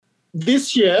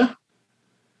this year,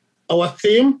 our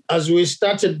theme, as we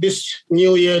started this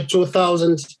new year,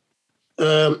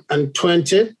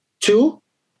 2022,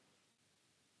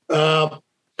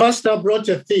 Pastor brought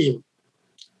a theme.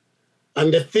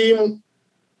 And the theme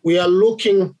we are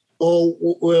looking or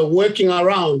we're working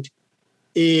around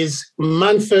is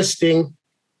manifesting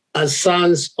as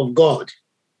sons of God.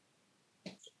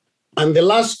 And the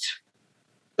last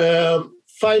 5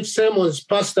 sermons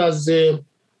pastors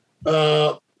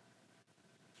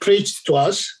preached to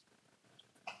us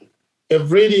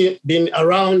have really been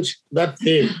around that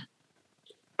theme,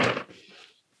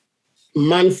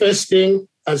 manifesting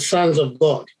as sons of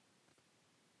God.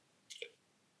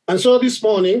 And so this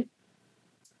morning,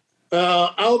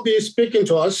 I'll be speaking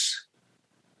to us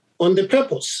on the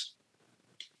purpose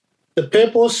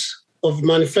of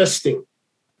manifesting.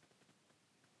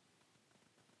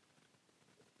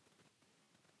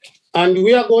 And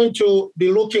we are going to be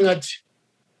looking at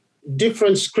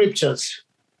different scriptures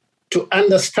to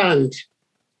understand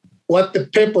what the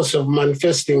purpose of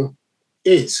manifesting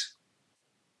is.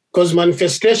 Because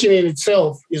manifestation in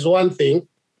itself is one thing,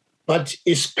 but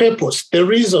its purpose, the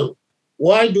reason,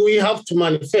 why do we have to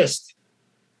manifest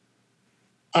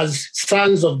as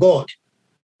sons of God?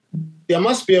 There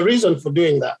must be a reason for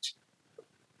doing that.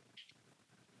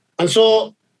 And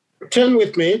so turn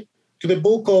with me to the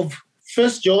book of 1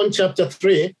 John chapter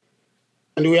 3,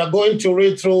 and we are going to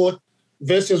read through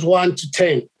verses 1 to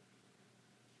 10.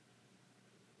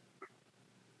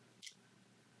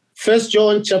 1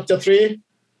 John chapter 3,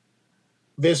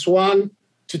 verse 1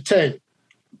 to 10.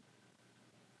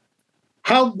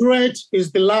 How great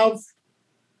is the love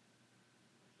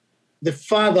the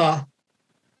Father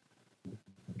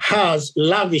has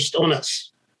lavished on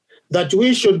us, that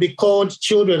we should be called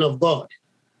children of God.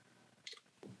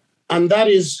 And that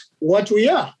is what we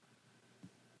are.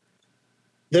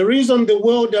 The reason the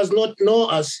world does not know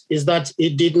us is that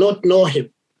it did not know him.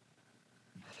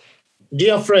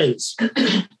 Dear friends,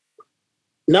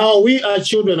 now we are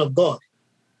children of God,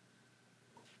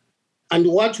 and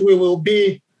what we will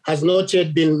be has not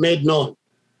yet been made known.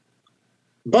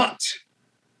 But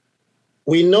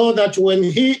we know that when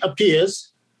he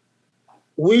appears,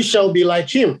 we shall be like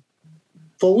him,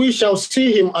 for we shall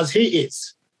see him as he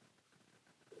is.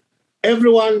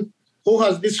 Everyone who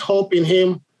has this hope in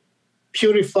him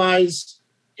purifies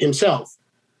himself,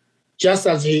 just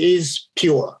as he is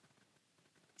pure.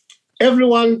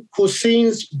 Everyone who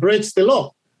sins breaks the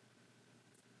law.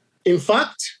 In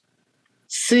fact,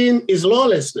 sin is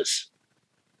lawlessness.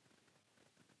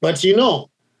 But you know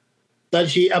that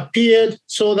he appeared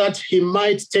so that he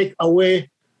might take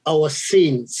away our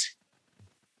sins.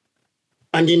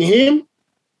 And in him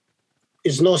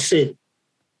is no sin.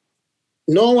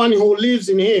 No one who lives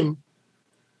in him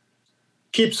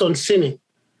keeps on sinning.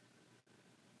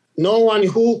 No one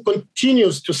who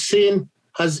continues to sin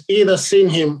has either seen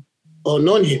him or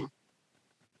known him.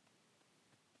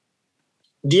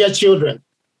 Dear children,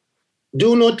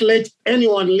 do not let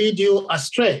anyone lead you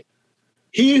astray.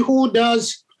 He who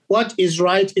does what is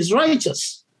right is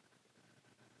righteous,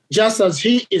 just as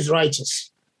he is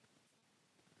righteous.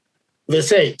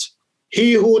 Verse 8,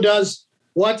 he who does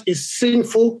what is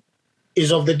sinful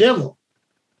is of the devil,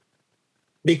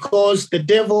 because the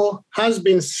devil has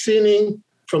been sinning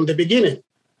from the beginning.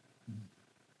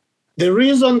 The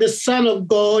reason the Son of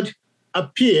God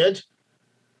appeared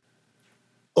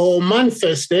or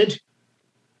manifested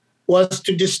was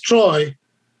to destroy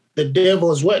the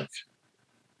devil's work.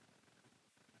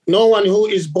 No one who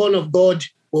is born of God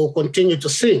will continue to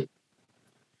sin,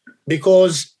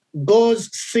 because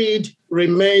God's seed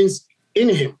remains in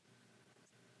him.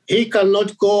 He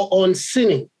cannot go on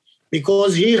sinning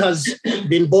because he has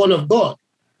been born of God.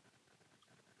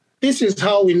 This is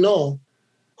how we know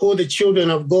who the children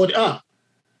of God are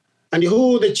and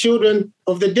who the children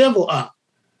of the devil are.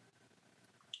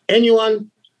 Anyone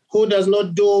who does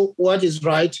not do what is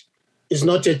right is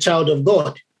not a child of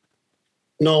God,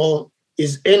 nor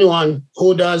is anyone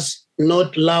who does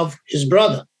not love his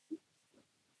brother.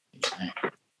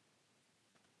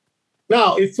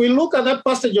 Now, if we look at that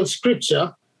passage of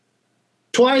scripture,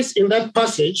 twice in that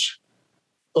passage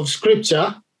of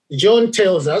scripture, John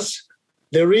tells us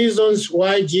the reasons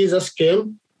why Jesus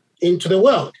came into the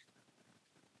world.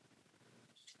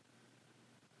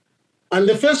 And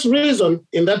the first reason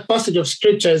in that passage of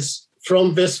scripture is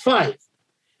from verse 5.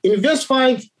 In verse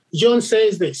 5, John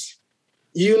says this,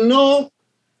 you know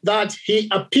that he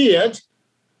appeared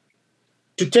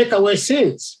to take away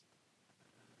sins.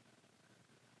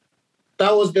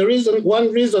 That was the reason,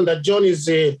 one reason that John is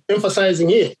emphasizing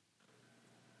here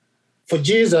for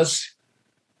Jesus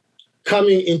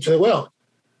coming into the world.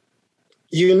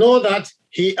 you know that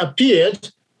he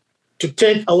appeared to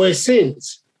take away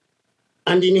sins,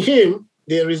 and in him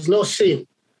there is no sin.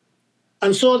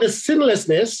 And so the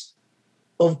sinlessness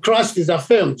of Christ is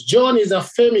affirmed. John is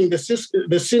affirming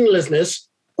the sinlessness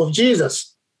of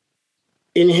Jesus.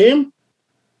 In him,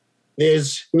 there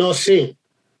is no sin.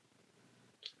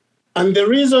 And the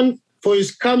reason for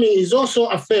his coming is also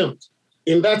affirmed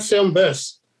in that same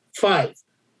verse 5.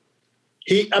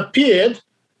 He appeared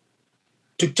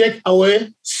to take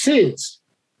away sins.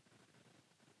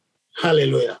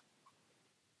 Hallelujah.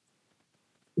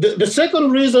 The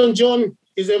second reason John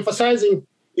is emphasizing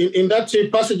in that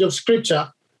passage of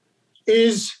scripture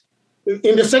is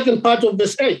in the second part of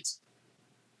verse 8.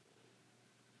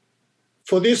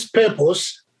 For this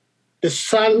purpose, the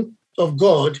Son of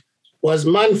God was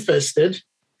manifested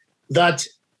that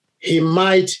he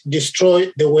might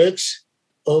destroy the works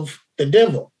of the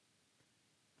devil.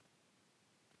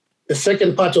 The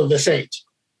second part of verse 8.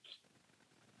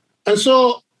 And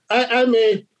so I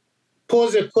may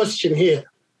pose a question here.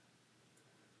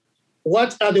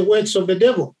 What are the works of the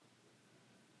devil?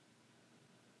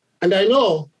 And I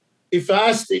know if I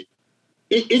asked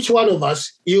each one of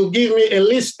us, you give me a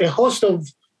list, a host of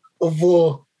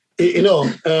the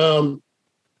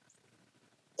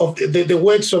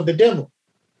works of the devil.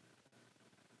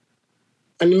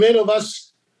 And many of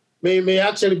us may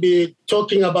actually be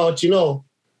talking about, the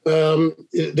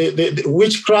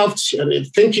witchcraft and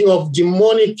thinking of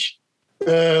demonic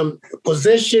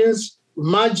possessions,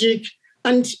 magic,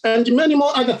 and many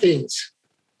more other things,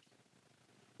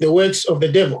 the works of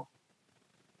the devil.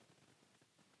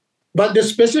 But the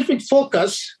specific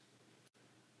focus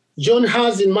John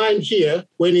has in mind here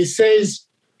when he says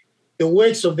the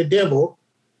works of the devil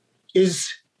is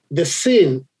the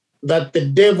sin that the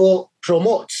devil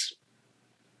promotes.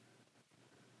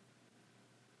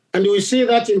 And we see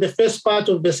that in the first part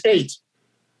of verse 8,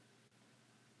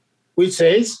 which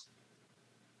says,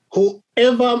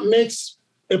 whoever makes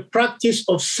a practice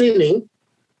of sinning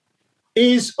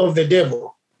is of the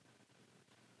devil,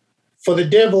 for the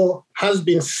devil has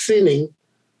been sinning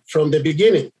from the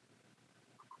beginning.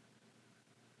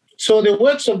 So the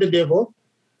works of the devil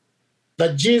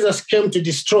that Jesus came to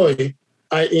destroy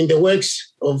are in the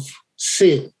works of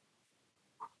sin.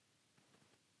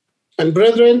 And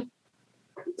brethren,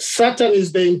 Satan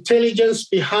is the intelligence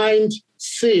behind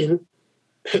sin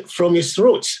from its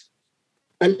roots.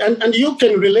 And you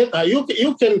can relate,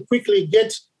 you can quickly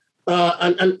get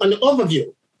an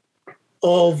overview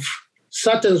of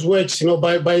Satan's works,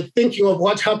 by thinking of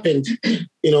what happened, to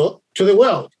the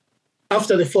world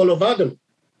after the fall of Adam.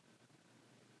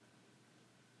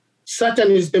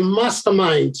 Satan is the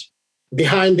mastermind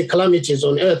behind the calamities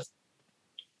on earth,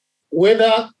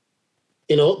 whether,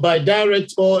 by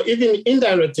direct or even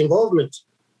indirect involvement.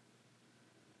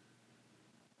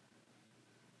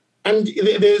 And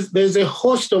there's a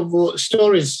host of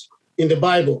stories in the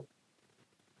Bible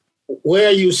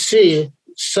where you see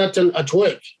Satan at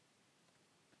work,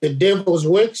 the devil's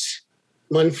works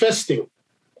manifesting,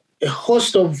 a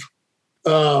host of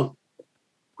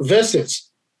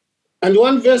verses. And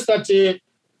one verse that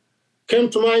came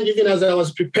to mind even as I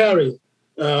was preparing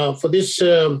for this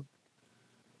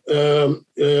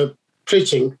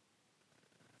preaching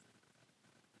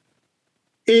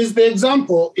is the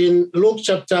example in Luke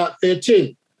chapter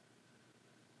 13,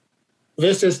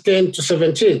 verses 10 to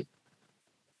 17.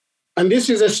 And this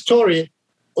is a story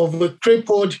of a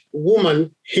crippled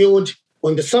woman healed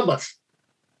on the Sabbath.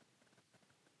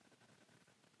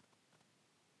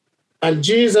 And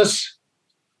Jesus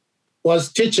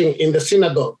was teaching in the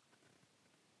synagogue.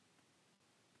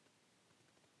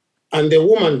 And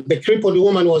the crippled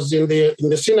woman was in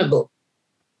the synagogue.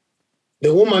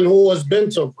 The woman who was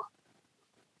bent over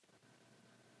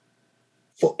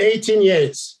for 18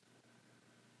 years.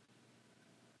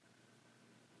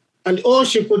 And all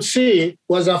she could see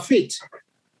was her feet.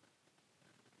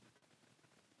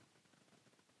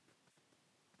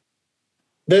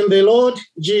 Then the Lord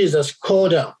Jesus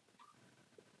called her.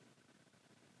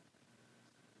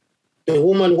 The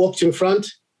woman walked in front,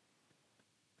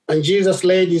 and Jesus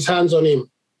laid his hands on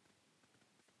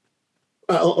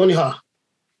her.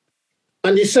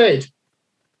 And he said,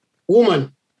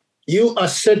 "Woman, you are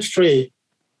set free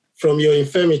from your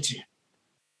infirmity."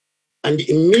 And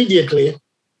immediately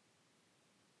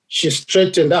she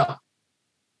straightened up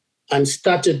and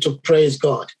started to praise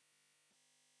God.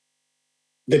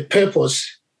 The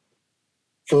purpose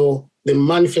for the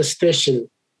manifestation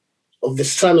of the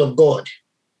Son of God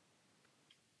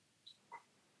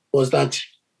was that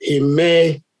he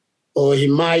may or he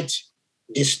might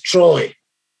destroy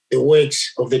the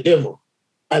works of the devil.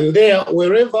 And there,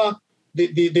 wherever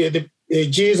the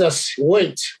Jesus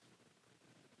went,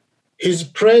 his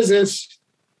presence,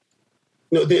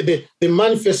 the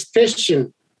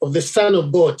manifestation of the Son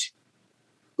of God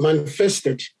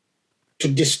manifested to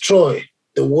destroy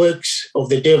the works of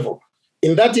the devil.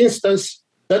 In that instance,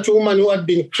 that woman who had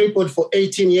been crippled for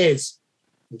 18 years,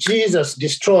 Jesus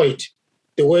destroyed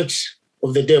the works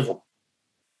of the devil.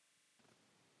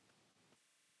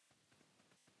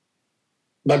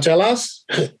 But alas,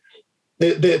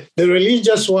 the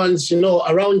religious ones,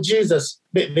 around Jesus,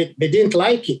 they didn't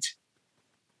like it.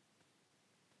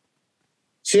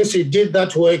 Since he did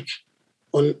that work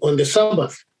on the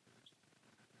Sabbath.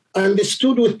 And they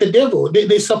stood with the devil.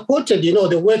 They supported,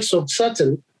 the works of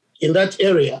Satan in that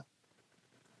area,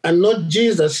 and not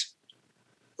Jesus,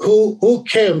 who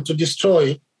came to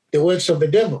destroy the works of the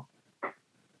devil.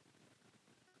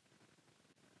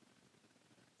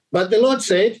 But the Lord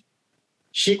said,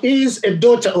 she is a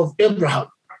daughter of Abraham,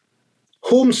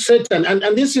 whom Satan, and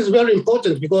this is very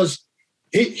important because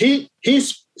he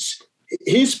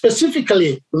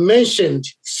specifically mentioned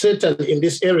Satan in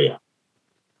this area.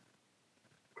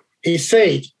 He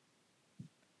said,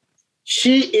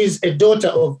 she is a daughter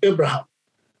of Abraham,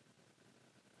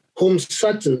 whom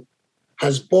Satan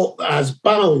has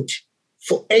bound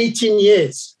for 18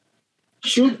 years.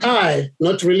 Should I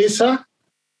not release her?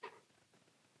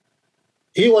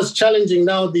 He was challenging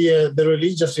now the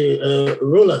religious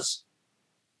rulers.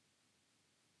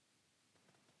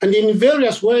 And in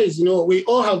various ways, we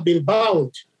all have been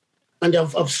bound and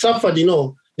have suffered,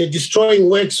 the destroying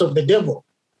works of the devil.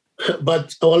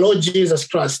 But our Lord Jesus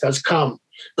Christ has come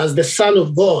as the Son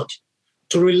of God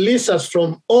to release us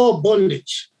from all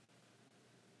bondage.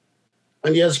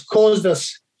 And he has caused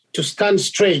us to stand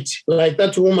straight like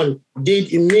that woman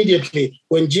did immediately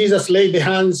when Jesus laid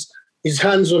his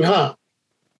hands on her.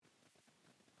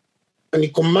 And he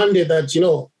commanded that,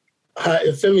 her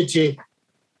infirmity,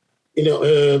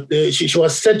 she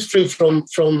was set free from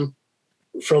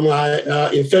her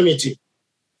infirmity.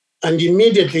 And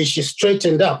immediately she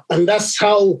straightened up. And that's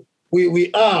how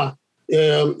we are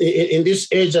in this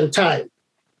age and time.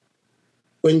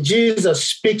 When Jesus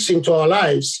speaks into our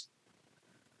lives,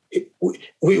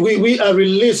 we are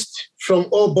released from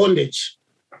all bondage.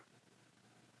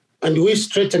 And we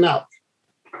straighten up.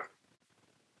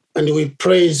 And we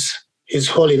praise his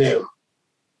holy name.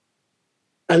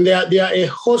 And there are a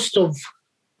host of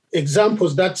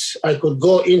examples that I could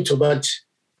go into, but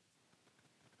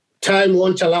time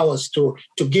won't allow us to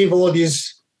give all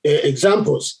these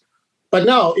examples. But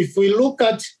now, if we look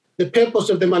at the purpose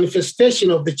of the manifestation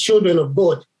of the children of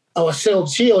God,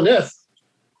 ourselves here on earth,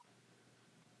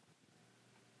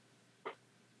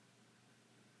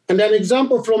 and an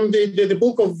example from the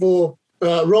book of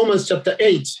Romans chapter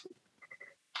 8.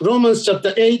 Romans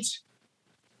chapter 8,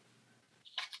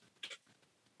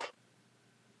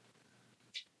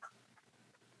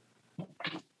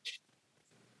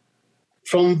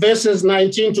 from verses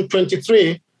 19 to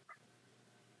 23,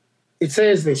 it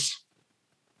says this.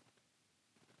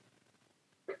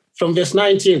 From verse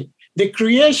 19, the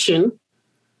creation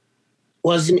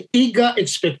was in eager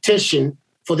expectation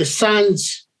for the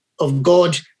sons of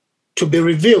God to be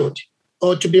revealed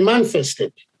or to be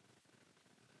manifested.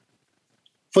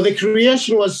 For the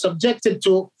creation was subjected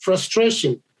to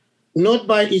frustration, not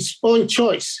by its own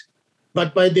choice,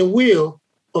 but by the will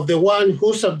of the one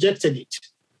who subjected it,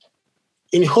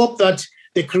 in hope that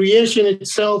the creation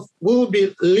itself will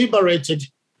be liberated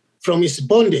from its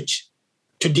bondage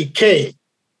to decay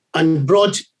and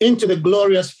brought into the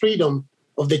glorious freedom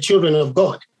of the children of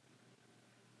God.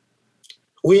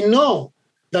 We know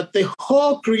that the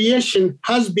whole creation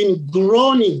has been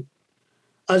groaning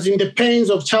as in the pains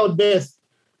of childbirth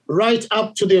right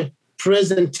up to the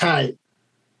present time.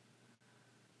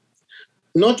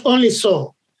 Not only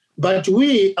so, but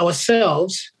we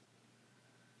ourselves,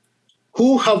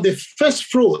 who have the first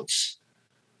fruits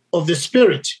of the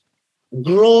Spirit,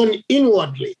 groan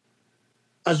inwardly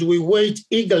as we wait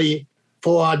eagerly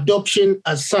for our adoption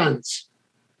as sons,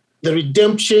 the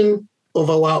redemption of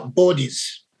our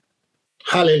bodies.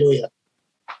 Hallelujah.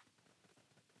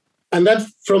 And that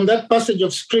from that passage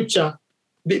of scripture,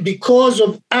 because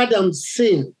of Adam's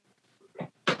sin,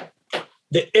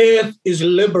 the earth is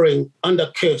laboring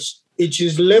under curse. It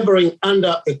is laboring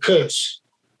under a curse,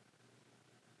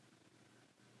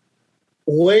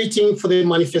 waiting for the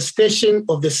manifestation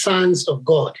of the sons of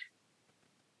God.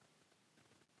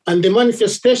 And the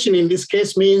manifestation in this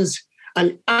case means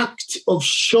an act of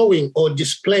showing or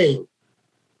displaying.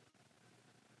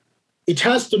 It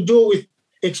has to do with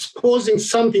exposing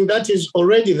something that is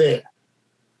already there.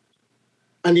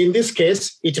 And in this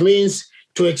case, it means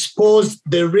to expose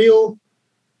the real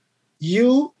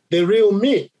you the real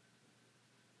me,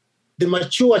 the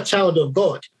mature child of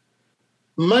God.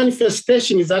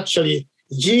 Manifestation is actually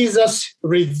Jesus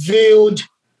revealed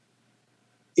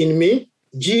in me,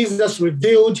 Jesus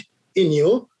revealed in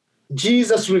you,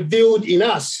 Jesus revealed in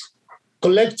us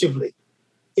collectively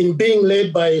in being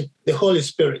led by the Holy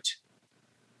Spirit.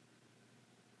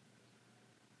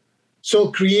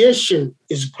 So creation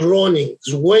is groaning,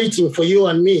 is waiting for you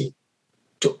and me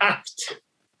to act.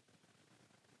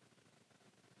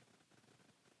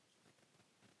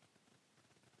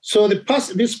 So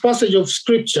this passage of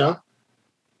scripture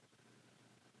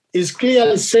is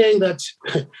clearly saying that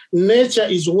nature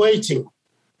is waiting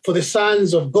for the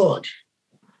sons of God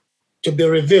to be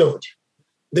revealed.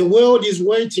 The world is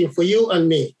waiting for you and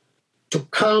me to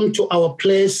come to our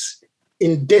place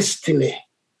in destiny.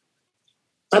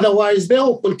 Otherwise, they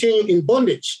will continue in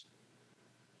bondage,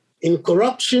 in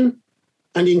corruption,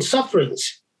 and in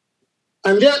sufferings.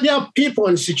 And there are people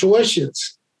and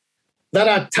situations that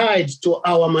are tied to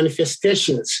our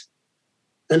manifestations.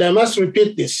 And I must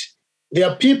repeat this. There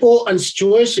are people and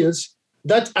situations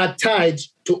that are tied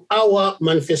to our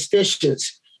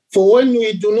manifestations. For when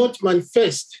we do not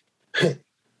manifest,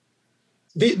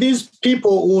 these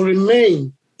people will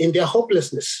remain in their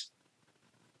hopelessness.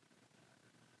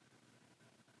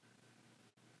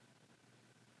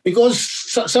 Because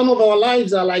some of our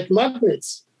lives are like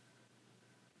magnets.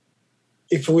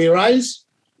 If we rise,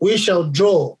 we shall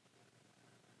draw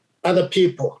other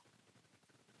people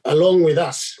along with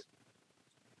us.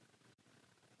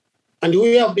 And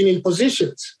we have been in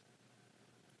positions,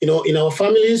 in our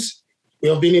families, we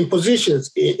have been in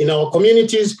positions, in our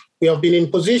communities, we have been in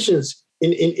positions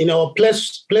in our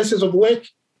places of work,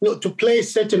 to play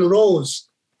certain roles.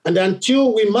 And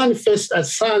until we manifest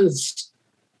as sons,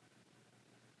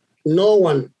 no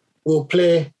one will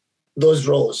play those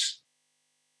roles.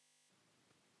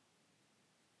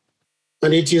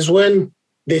 And it is when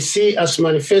they see us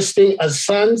manifesting as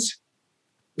sons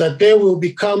that they will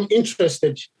become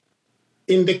interested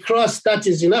in the Christ that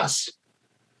is in us.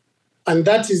 And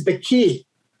that is the key.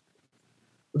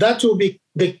 That will be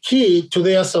the key to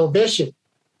their salvation.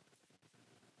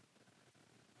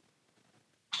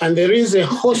 And there is a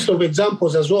host of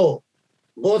examples as well,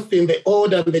 both in the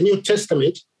Old and the New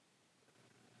Testament,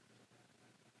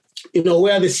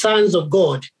 where the sons of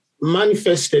God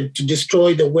manifested to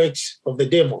destroy the works of the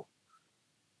devil.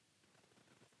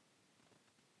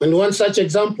 And one such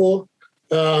example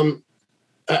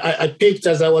I picked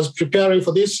as I was preparing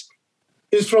for this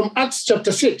is from Acts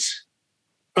chapter 6,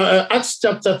 Acts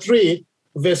chapter 3,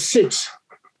 verse 6.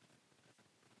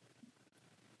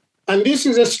 And this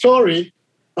is a story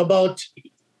about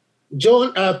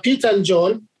Peter and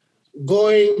John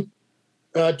going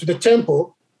to the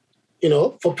temple,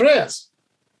 for prayers.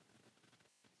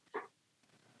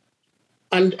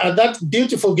 And at that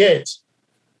beautiful gate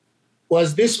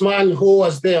was this man who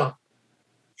was there.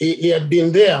 He had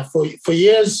been there for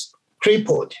years,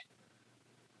 crippled.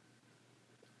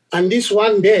 And this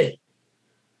one day,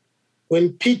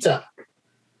 when Peter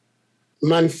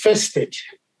manifested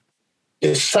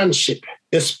the sonship,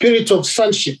 the spirit of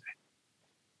sonship,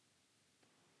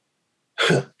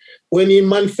 when he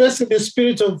manifested the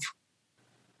spirit of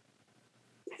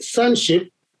sonship,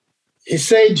 he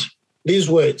said these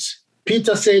words.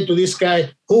 Peter said to this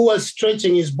guy who was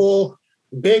stretching his bow,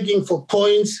 begging for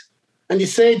coins, and he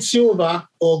said, "Silver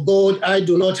or gold I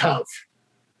do not have,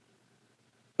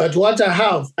 but what I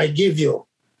have I give you.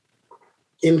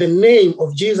 In the name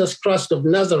of Jesus Christ of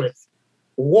Nazareth,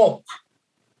 walk."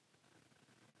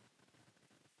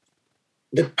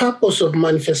 The purpose of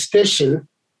manifestation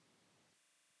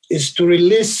is to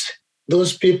release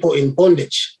those people in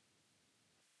bondage.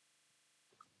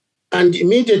 And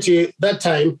immediately that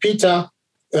time, Peter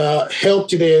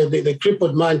helped the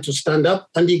crippled man to stand up,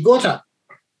 and he got up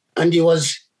and he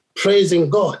was praising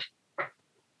God.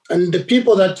 And the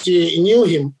people that knew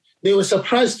him, they were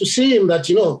surprised to see him that,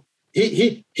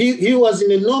 he was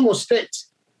in a normal state.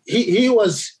 He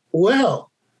was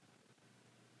well.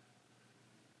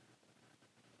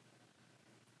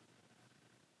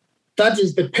 That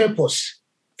is the purpose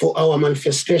for our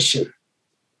manifestation,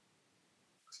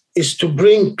 is to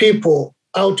bring people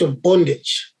out of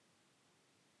bondage,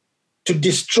 to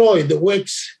destroy the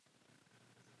works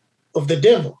of the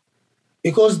devil,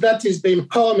 because that is the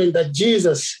empowerment that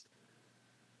Jesus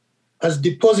has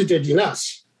deposited in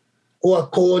us, who are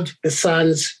called the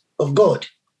sons of God.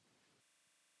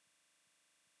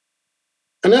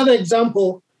 Another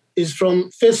example is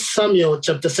from 1 Samuel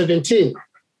chapter 17.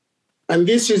 And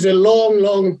this is a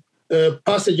long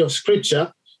passage of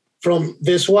scripture from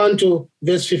verse 1 to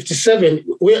verse 57.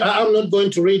 I'm not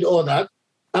going to read all that.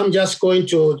 I'm just going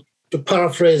to to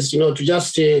paraphrase, to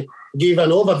just give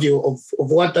an overview of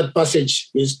what that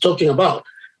passage is talking about.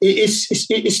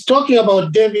 It's talking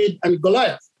about David and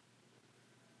Goliath.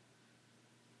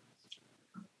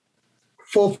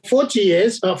 For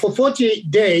 40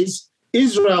 days,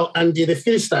 Israel and the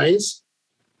Philistines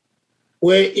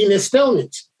were in a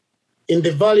stalemate in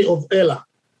the valley of Elah.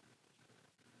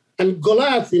 And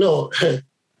Goliath,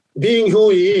 being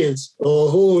who he is or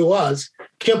who he was,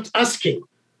 kept asking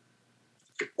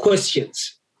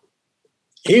questions.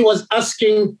 He was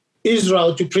asking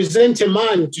Israel to present a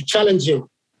man to challenge him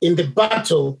in the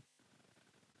battle,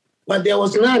 but there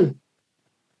was none.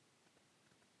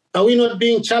 Are we not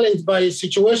being challenged by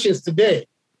situations today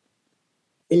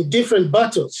in different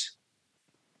battles?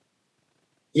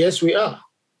 Yes, we are.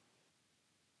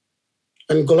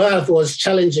 And Goliath was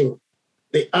challenging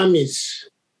the armies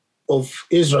of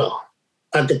Israel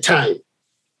at the time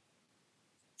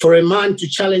for a man to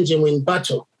challenge him in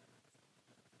battle.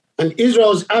 And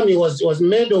Israel's army was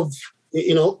made of,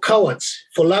 cowards,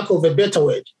 for lack of a better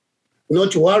word,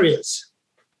 not warriors,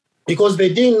 because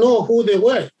they didn't know who they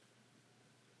were.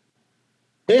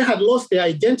 They had lost their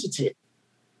identity.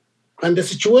 And the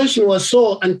situation was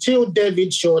so until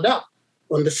David showed up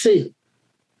on the scene.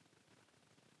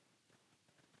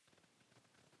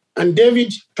 And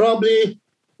David probably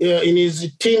in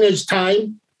his teenage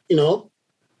time,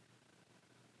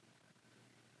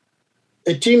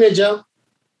 a teenager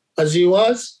as he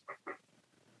was,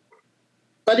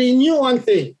 but he knew one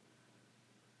thing.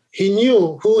 He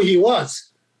knew who he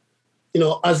was,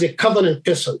 as a covenant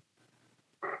person.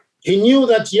 He knew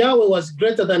that Yahweh was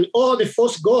greater than all the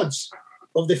false gods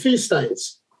of the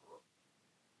Philistines.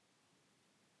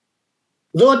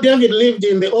 Though David lived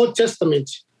in the Old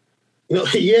Testament,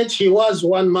 yet he was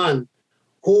one man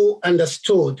who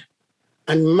understood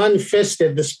and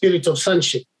manifested the spirit of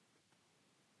sonship.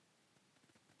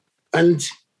 And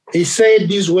he said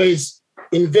these words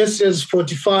in verses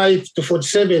 45 to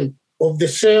 47 of the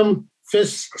same 1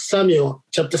 Samuel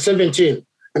chapter 17.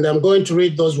 And I'm going to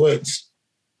read those words.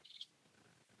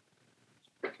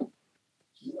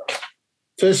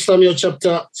 1 Samuel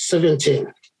chapter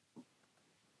 17.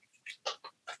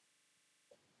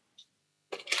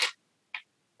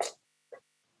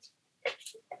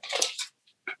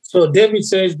 So David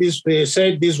said these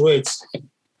words.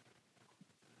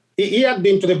 He had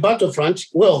been to the battlefront.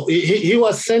 Well, he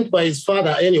was sent by his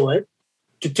father anyway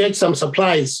to take some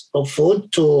supplies of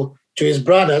food to his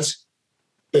brothers,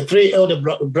 the three elder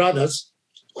brothers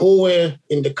who were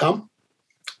in the camp,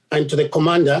 and to the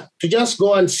commander to just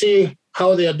go and see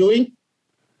how they are doing.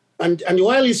 And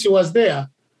while he was there,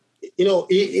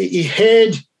 he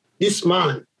heard this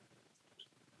man,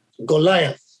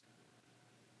 Goliath,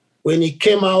 when he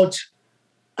came out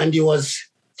and he was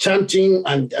chanting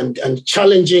and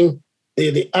challenging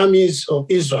the armies of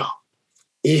Israel.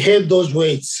 He heard those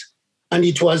words, and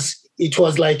it was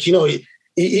like, he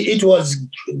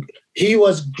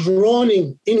was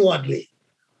groaning inwardly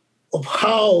of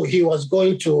how he was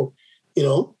going to,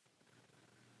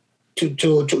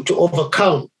 to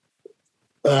overcome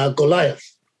Goliath.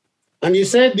 And he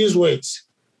said these words.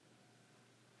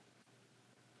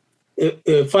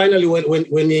 Finally,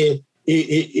 when he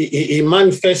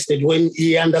manifested, when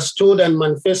he understood and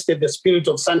manifested the spirit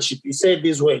of sonship, he said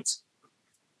these words.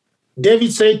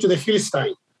 David said to the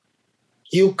Philistine,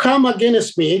 "You come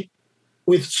against me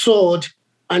with sword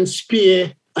and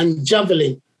spear and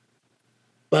javelin,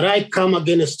 but I come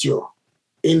against you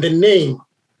in the name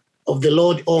of the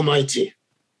Lord Almighty."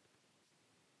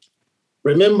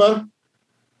 Remember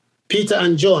Peter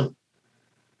and John,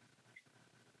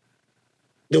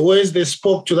 the words they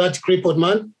spoke to that crippled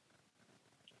man?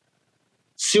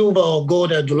 "Silver or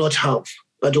gold I do not have,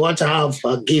 but what I have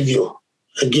I give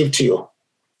to you.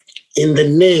 In the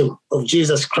name of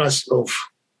Jesus Christ of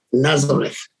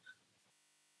Nazareth."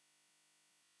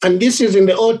 And this is in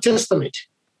the Old Testament.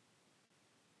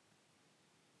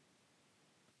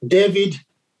 David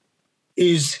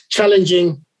is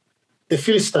challenging the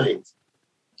Philistines.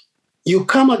 "You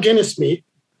come against me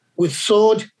with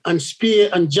sword and spear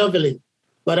and javelin,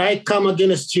 but I come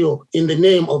against you in the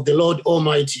name of the Lord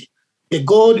Almighty, the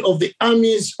God of the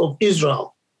armies of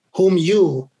Israel, whom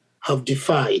you have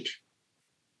defied.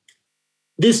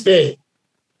 This day,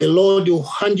 the Lord will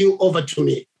hand you over to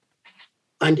me,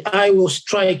 and I will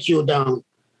strike you down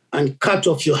and cut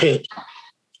off your head.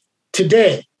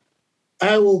 Today,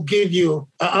 I will give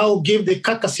the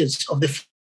carcasses of the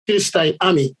Philistine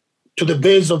army to the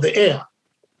birds of the air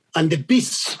and the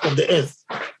beasts of the earth.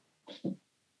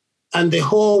 And the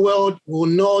whole world will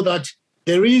know that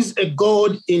there is a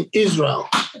God in Israel.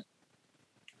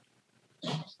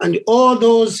 And all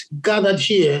those gathered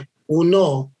here will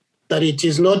know that it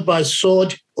is not by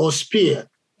sword or spear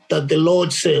that the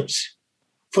Lord saves.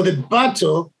 For the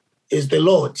battle is the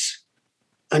Lord's,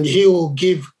 and he will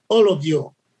give all of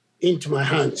you into my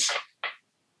hands.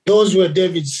 Those were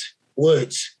David's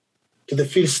words to the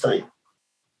Philistine.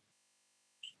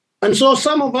 And so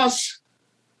some of us,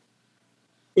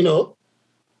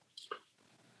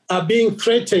 are being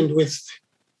threatened with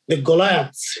the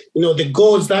Goliaths, the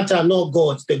gods that are not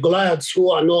gods, the Goliaths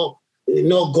who are not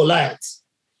Goliaths,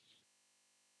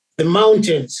 the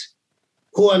mountains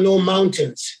who are no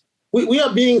mountains. We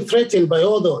are being threatened by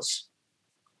all those,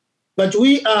 but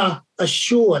we are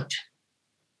assured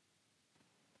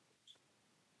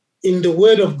in the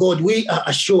word of God, we are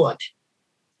assured.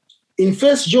 In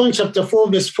 1 John chapter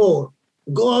 4, verse 4,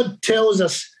 God tells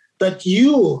us that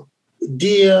you,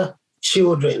 dear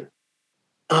children,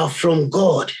 are from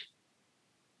God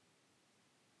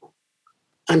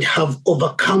and have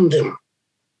overcome them,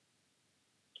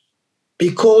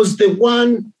 because the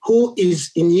one who is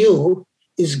in you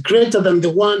is greater than the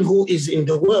one who is in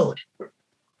the world.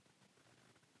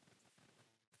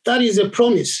 That is a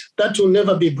promise that will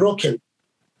never be broken.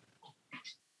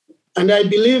 And I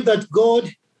believe that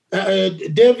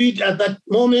David, at that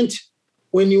moment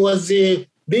when he was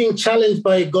being challenged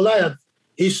by Goliath,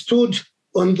 he stood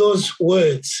on those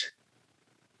words.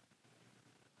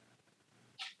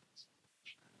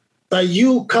 That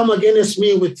you come against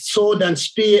me with sword and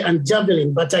spear and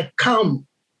javelin, but I come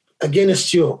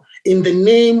against you in the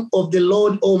name of the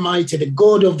Lord Almighty, the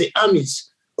God of the armies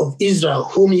of Israel,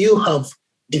 whom you have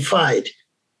defied.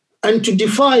 And to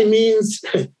defy means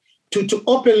to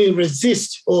openly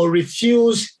resist or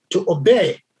refuse to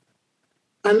obey.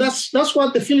 And that's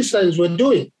what the Philistines were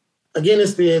doing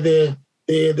against the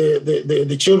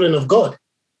children of God.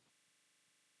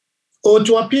 Or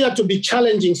to appear to be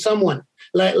challenging someone,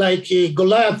 like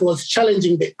Goliath was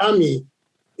challenging the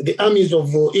armies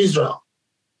of Israel.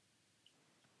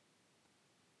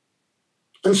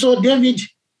 And so David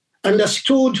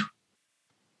understood,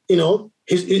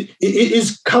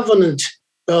 his covenant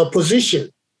position.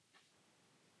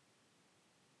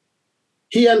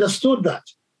 He understood that.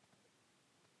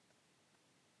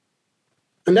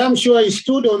 And I'm sure he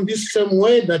stood on this same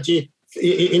way that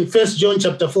in 1 John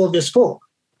chapter 4, verse 4,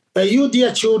 that you,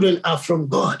 dear children, are from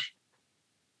God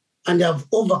and have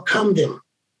overcome them.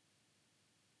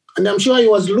 And I'm sure he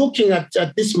was looking at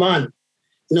this man,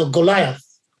 Goliath,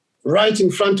 right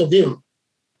in front of him.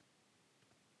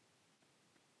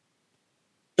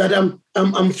 That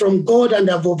I'm from God and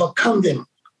have overcome them,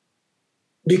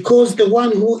 because the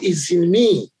one who is in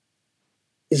me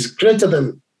is greater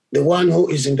than the one who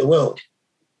is in the world.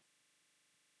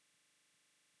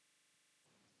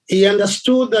 He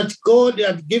understood that God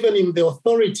had given him the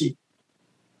authority.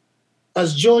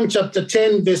 As John chapter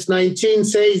 10, verse 19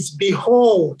 says,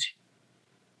 behold,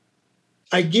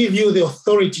 I give you the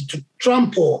authority to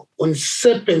trample on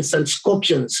serpents and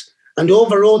scorpions and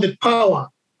over all the power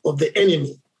of the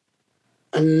enemy,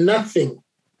 and nothing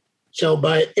shall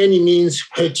by any means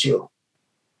hurt you.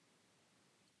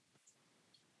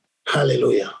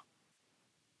 Hallelujah.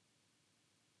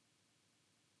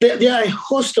 There are a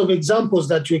host of examples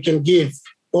that we can give,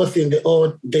 both in the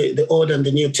Old and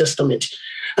the New Testament.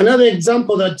 Another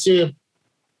example that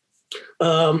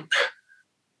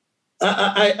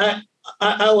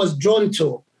I was drawn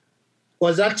to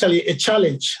was actually a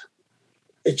challenge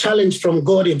from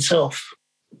God himself.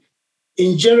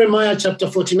 In Jeremiah chapter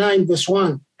 49, verse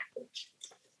 1,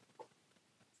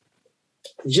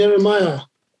 Jeremiah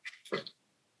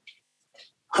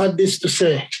had this to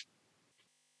say.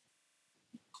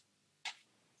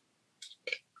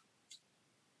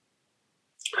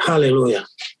 Hallelujah.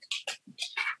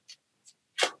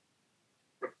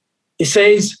 He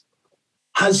says,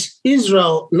 has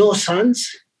Israel no sons?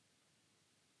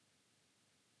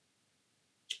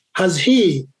 Has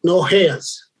he no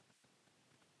heirs?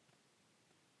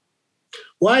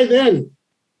 Why then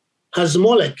has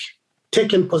Molech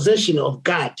taken possession of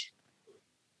Gad?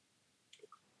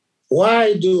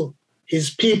 Why do his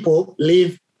people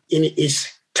live in his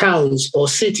towns or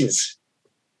cities?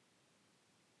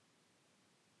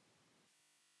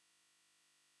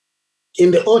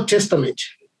 In the Old Testament,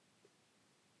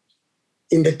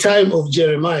 in the time of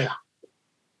Jeremiah,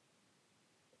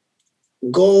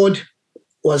 God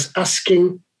was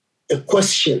asking a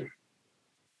question.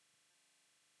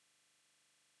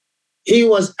 He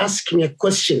was asking a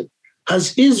question.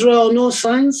 Has Israel no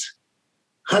sons?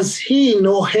 Has he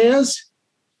no heirs?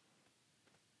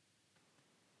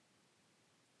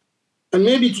 And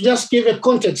maybe to just give a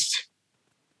context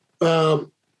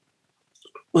on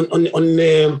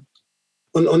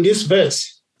this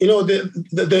verse, You know,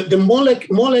 the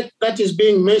Molech that is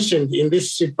being mentioned in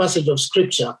this passage of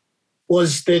scripture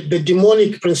was the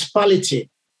demonic principality,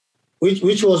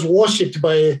 which was worshipped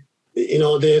by, you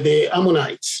know, the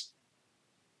Ammonites.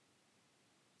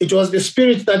 It was the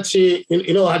spirit that,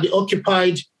 you know, had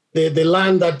occupied the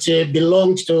land that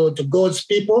belonged to God's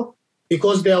people,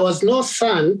 because there was no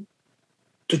sun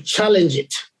to challenge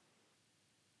it.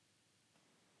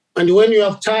 And when you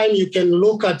have time, you can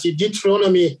look at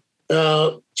Deuteronomy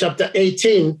chapter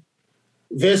 18,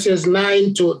 verses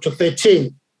 9 to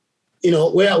 13, you know,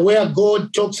 where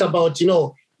God talks about, you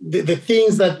know, the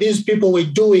things that these people were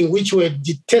doing which were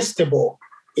detestable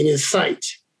in his sight.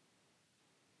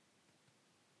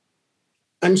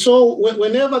 And so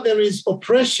whenever there is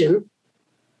oppression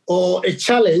or a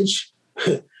challenge,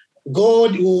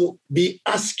 God will be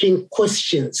asking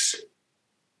questions.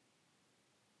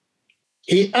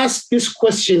 He asked this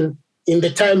question in the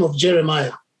time of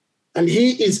Jeremiah, and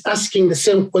he is asking the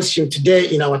same question today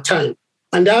in our time.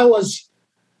 And I was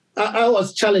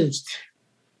challenged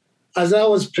as I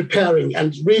was preparing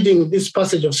and reading this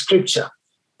passage of scripture,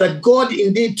 that God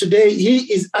indeed today,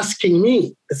 he is asking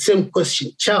me the same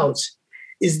question. Charles,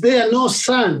 is there no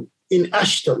sun in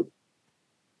Ashton?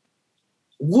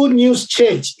 Good News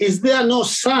Church, is there no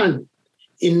sun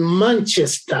in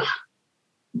Manchester?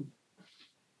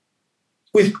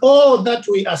 With all that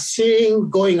we are seeing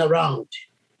going around,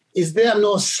 is there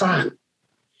no sun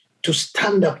to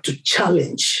stand up to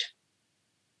challenge?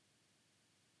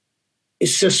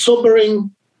 It's a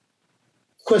sobering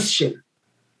question.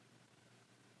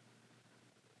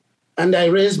 And I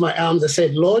raised my arms and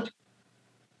said, Lord,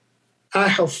 I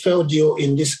have failed you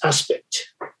in this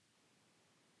aspect.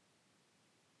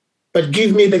 But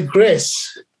give me the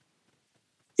grace.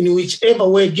 In whichever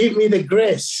way, give me the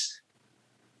grace.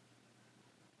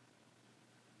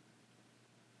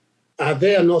 Are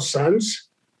there no sons?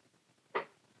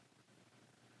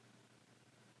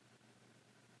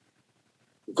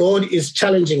 God is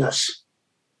challenging us.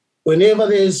 Whenever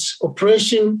there's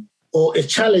oppression or a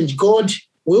challenge, God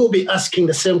will be asking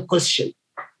the same question.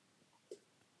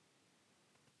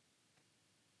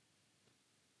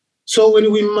 So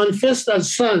when we manifest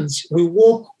as sons, we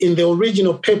walk in the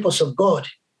original purpose of God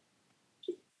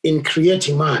in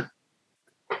creating man.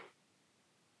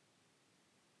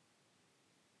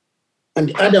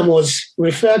 And Adam was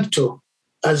referred to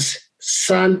as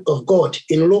son of God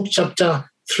in Luke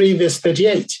chapter 3, verse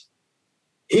 38.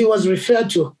 He was referred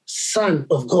to son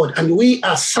of God, and we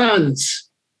are sons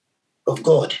of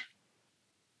God.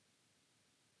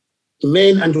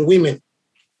 Men and women,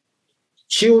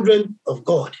 children of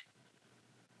God.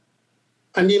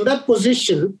 And in that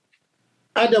position,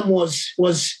 Adam was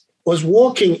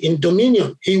walking in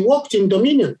dominion. He walked in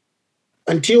dominion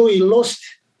until he lost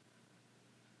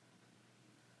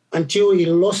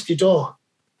it all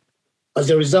as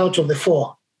a result of the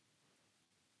fall.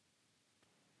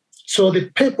 So the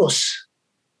purpose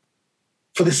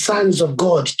for the sons of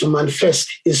God to manifest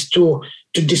is to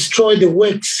destroy the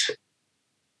works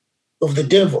of the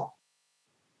devil.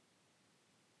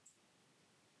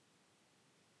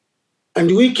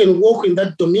 And we can walk in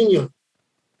that dominion.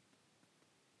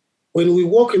 When we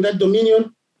walk in that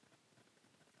dominion,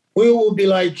 we will be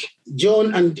like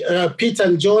John and Peter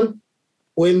and John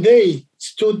when they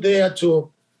stood there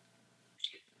to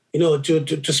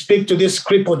speak to this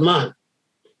crippled man.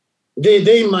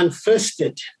 They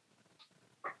manifested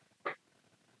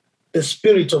the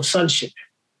spirit of sonship.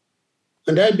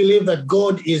 And I believe that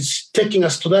God is taking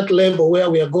us to that level where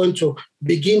we are going to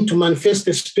begin to manifest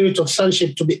the spirit of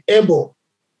sonship, to be able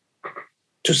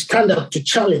to stand up, to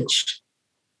challenge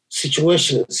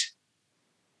situations,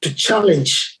 to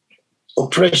challenge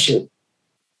oppression.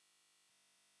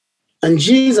 And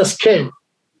Jesus came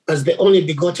as the only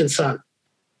begotten Son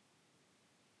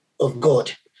of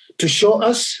God to show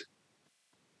us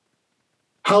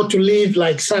how to live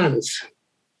like sons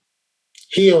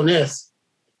here on earth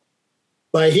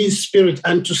by his Spirit,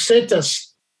 and to set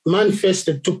us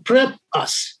manifested, to prep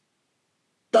us.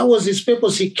 That was his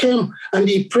purpose. He came and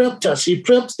he prepped us. He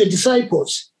prepped the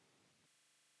disciples.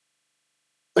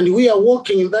 And we are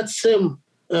walking in that same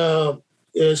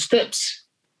steps.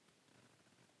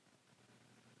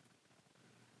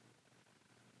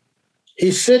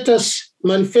 He set us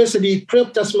manifested. He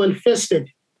prepped us manifested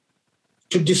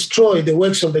to destroy the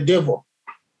works of the devil.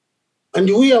 And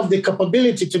we have the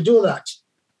capability to do that.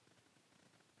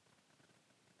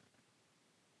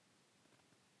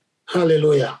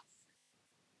 Hallelujah.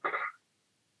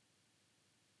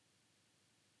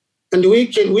 And we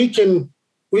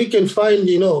can find,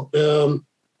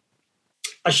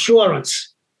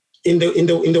 assurance in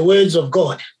the words of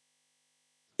God.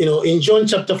 in John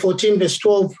chapter 14, verse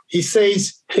 12, he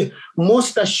says,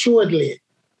 most assuredly,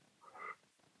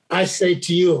 I say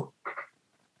to you,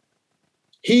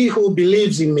 he who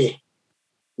believes in me,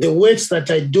 the works that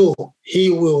I do, he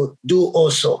will do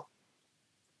also.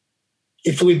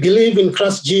 If we believe in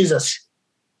Christ Jesus,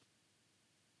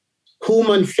 who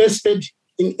manifested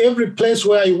in every place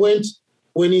where he went,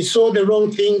 when he saw the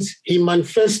wrong things, he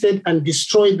manifested and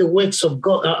destroyed the works of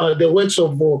God, the works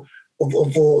of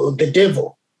the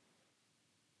devil.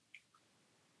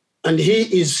 And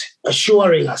he is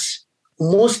assuring us,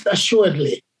 most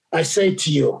assuredly, I say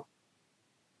to you,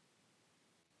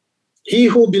 he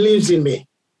who believes in me,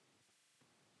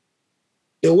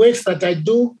 the works that I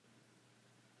do,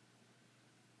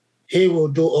 he will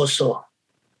do also.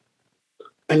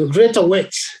 And greater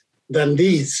works than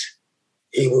these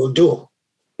he will do,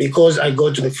 because I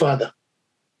go to the Father.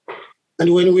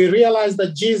 And when we realize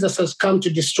that Jesus has come to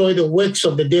destroy the works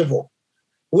of the devil,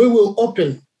 we will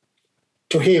open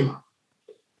to him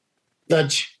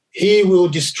that he will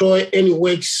destroy any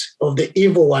works of the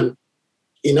evil one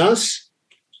in us,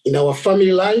 in our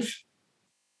family life,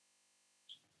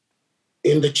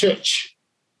 in the church.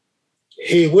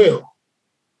 He will.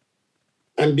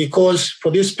 And because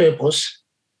for this purpose,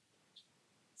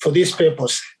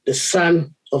 the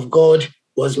Son of God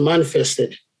was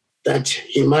manifested, that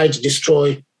he might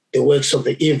destroy the works of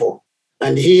the evil.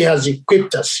 And he has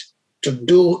equipped us to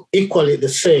do equally the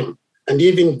same, and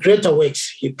even greater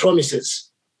works he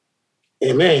promises.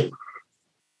 Amen.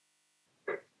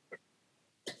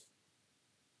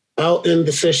 I'll end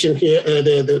the session here,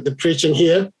 the preaching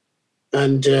here,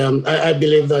 and I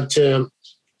believe that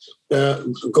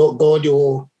God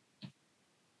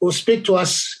will speak to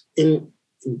us in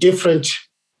different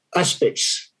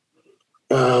aspects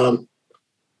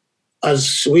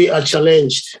as we are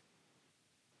challenged,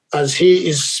 as he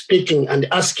is speaking and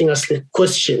asking us the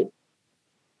question,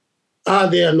 are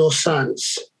there no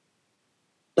sons?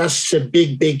 That's a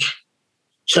big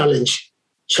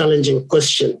challenging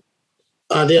question.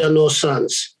 Are there no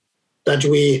sons that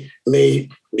we may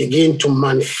begin to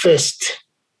manifest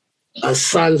as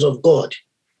sons of God,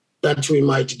 that we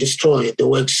might destroy the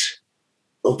works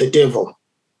of the devil?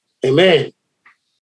 Amen.